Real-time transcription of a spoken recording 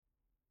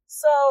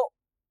So,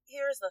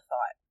 here's the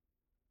thought.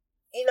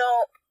 You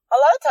know, a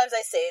lot of times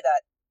I say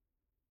that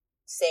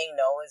saying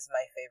no is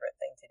my favorite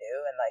thing to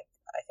do, and, like,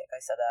 I think I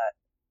said that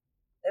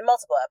in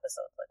multiple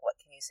episodes, like, what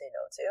can you say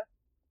no to?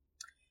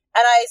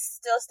 And I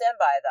still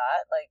stand by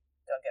that, like,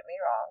 don't get me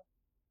wrong.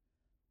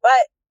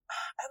 But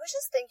I was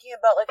just thinking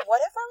about, like,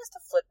 what if I was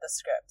to flip the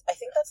script? I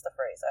think that's the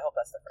phrase. I hope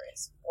that's the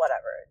phrase.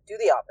 Whatever. Do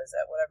the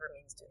opposite. Whatever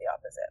means do the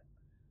opposite.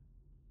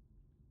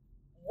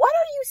 What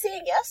are you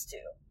saying yes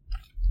to?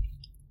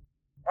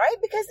 Right?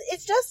 Because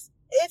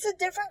it's a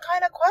different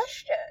kind of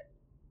question.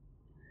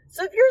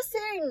 So if you're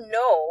saying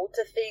no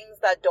to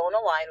things that don't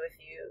align with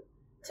you,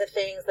 to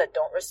things that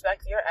don't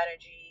respect your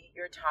energy,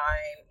 your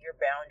time, your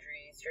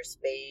boundaries, your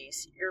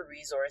space, your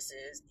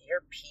resources,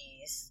 your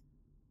peace,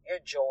 your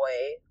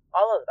joy,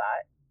 all of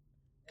that,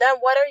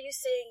 then what are you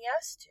saying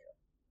yes to?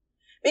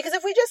 Because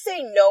if we just say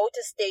no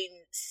to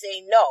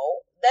say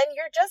no, then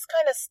you're just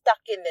kind of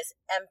stuck in this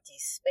empty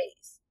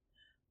space.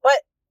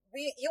 But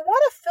you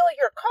want to fill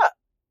your cup.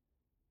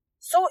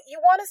 So you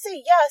want to say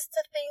yes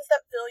to things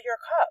that fill your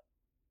cup.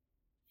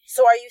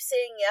 So are you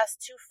saying yes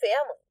to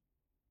family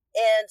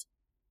and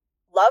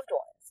loved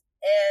ones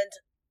and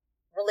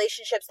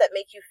relationships that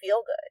make you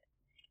feel good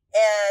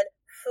and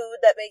food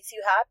that makes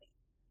you happy?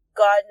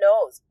 God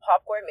knows,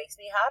 popcorn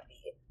makes me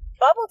happy.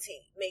 Bubble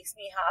tea makes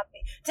me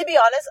happy. To be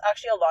honest,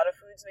 actually a lot of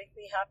foods make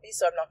me happy,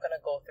 so I'm not going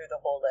to go through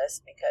the whole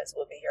list because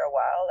we'll be here a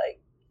while.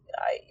 Like,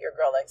 your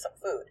girl likes some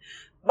food.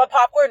 But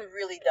popcorn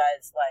really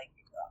does, like,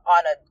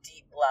 on a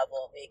deep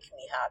level, make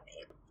me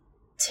happy.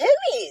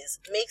 Timmy's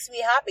makes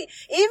me happy,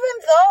 even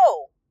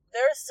though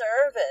their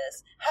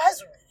service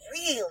has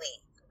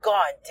really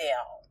gone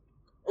down,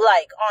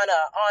 like on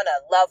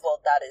a level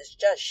that is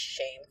just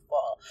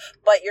shameful.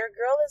 But your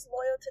girl is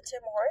loyal to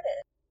Tim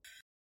Hortons.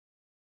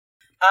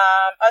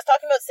 I was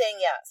talking about saying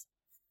yes.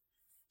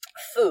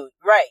 Food,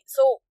 right?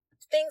 So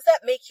things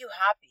that make you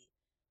happy.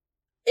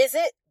 Is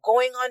it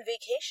going on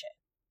vacation?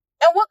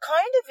 And what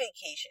kind of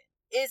vacation?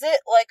 Is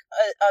it like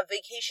a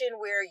vacation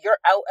where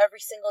you're out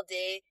every single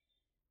day?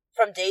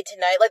 From day to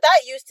night, like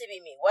that used to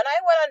be me. When I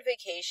went on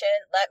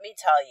vacation, let me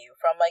tell you,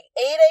 from like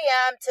 8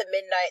 a.m. to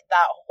midnight,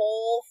 that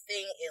whole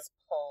thing is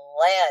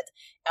planned.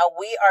 And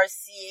we are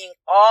seeing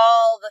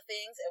all the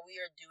things and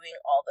we are doing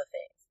all the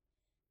things.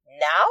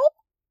 Now,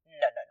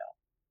 no.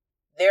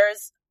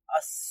 There's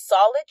a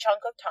solid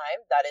chunk of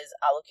time that is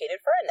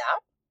allocated for a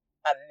nap,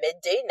 a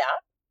midday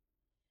nap.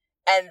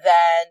 And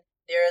then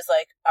there's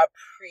like a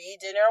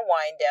pre-dinner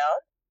wind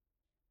down.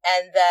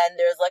 And then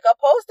there's like a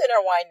post-dinner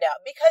wind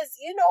down because,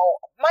 you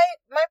know, my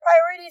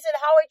priorities and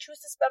how I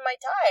choose to spend my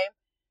time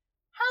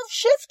have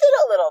shifted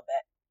a little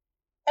bit.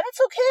 And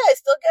it's okay. I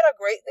still get a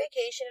great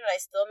vacation and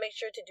I still make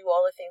sure to do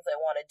all the things I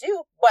want to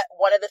do. But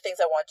one of the things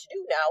I want to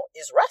do now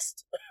is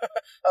rest.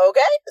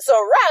 Okay?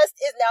 So rest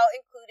is now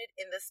included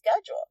in the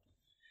schedule.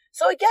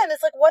 So again,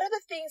 it's like, what are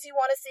the things you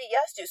want to say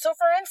yes to? So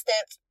for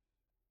instance,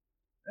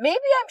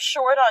 maybe I'm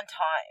short on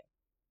time,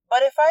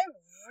 but if I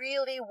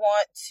really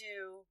want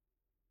to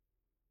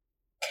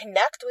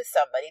connect with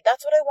somebody,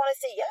 that's what I want to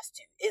say yes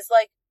to, is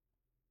like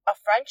a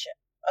friendship,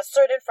 a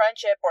certain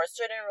friendship or a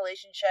certain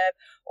relationship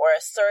or a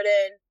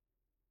certain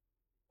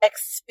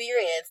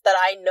experience that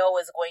I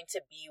know is going to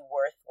be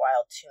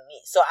worthwhile to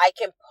me. So I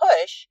can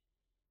push,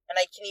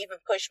 and I can even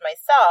push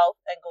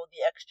myself and go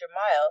the extra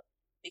mile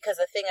because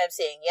the thing I'm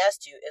saying yes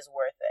to is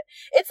worth it.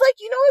 It's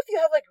like, you know, if you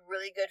have like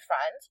really good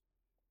friends,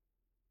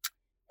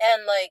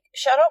 and like,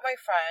 shout out my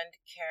friend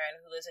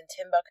Karen who lives in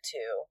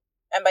Timbuktu.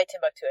 And by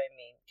Timbuktu, I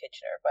mean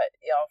Kitchener. But,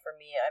 you know, for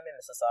me, I'm in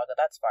Mississauga.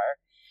 That's far.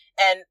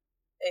 And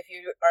if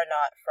you are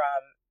not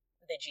from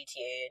the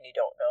GTA and you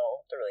don't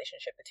know the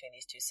relationship between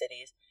these two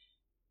cities,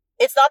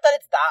 it's not that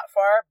it's that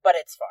far, but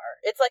it's far.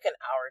 It's like an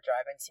hour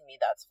drive, and to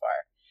me, that's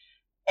far.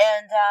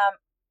 And,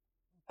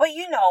 but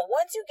you know,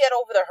 once you get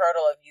over the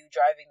hurdle of you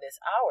driving this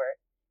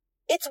hour,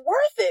 it's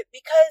worth it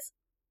because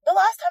the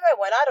last time I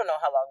went, I don't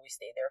know how long we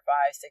stayed there,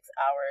 5, 6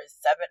 hours,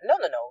 7.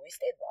 No, we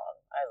stayed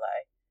long. I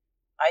lie.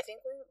 I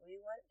think we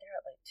went there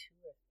at like 2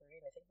 or 3,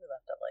 and I think we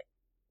left at like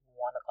 1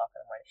 o'clock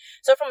in the morning.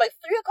 So from like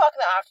 3 o'clock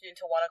in the afternoon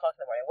to 1 o'clock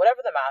in the morning, whatever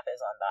the math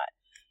is on that,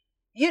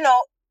 you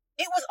know,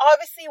 it was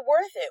obviously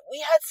worth it.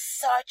 We had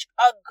such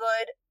a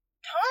good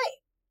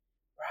time,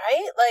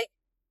 right? Like,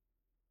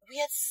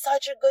 we had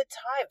such a good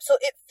time. So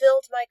it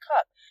filled my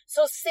cup.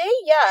 So say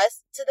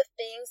yes to the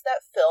things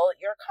that fill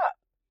your cup,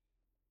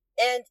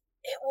 and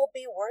it will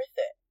be worth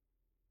it.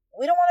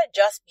 We don't want to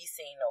just be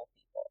saying no,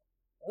 people.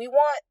 We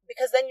want,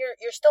 because then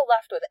you're still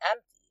left with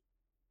empty.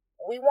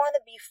 We want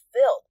to be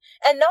filled,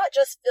 and not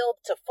just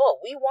filled to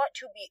full. We want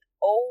to be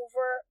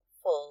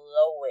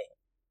overflowing,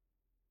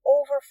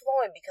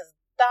 because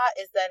that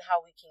is then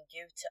how we can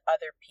give to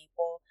other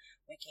people.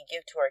 We can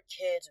give to our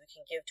kids. We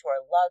can give to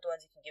our loved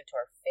ones. We can give to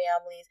our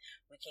families.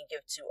 We can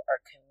give to our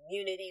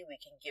community. We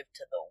can give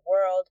to the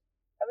world,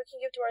 and we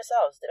can give to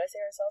ourselves. Did I say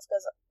ourselves?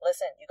 Because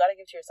listen, you got to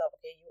give to yourself.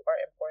 Okay, you are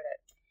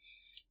important.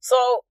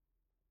 So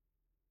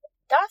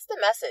that's the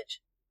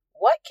message.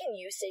 What can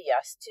you say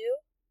yes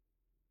to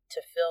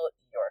fill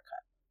your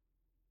cup?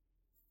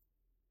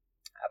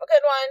 Have a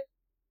good one.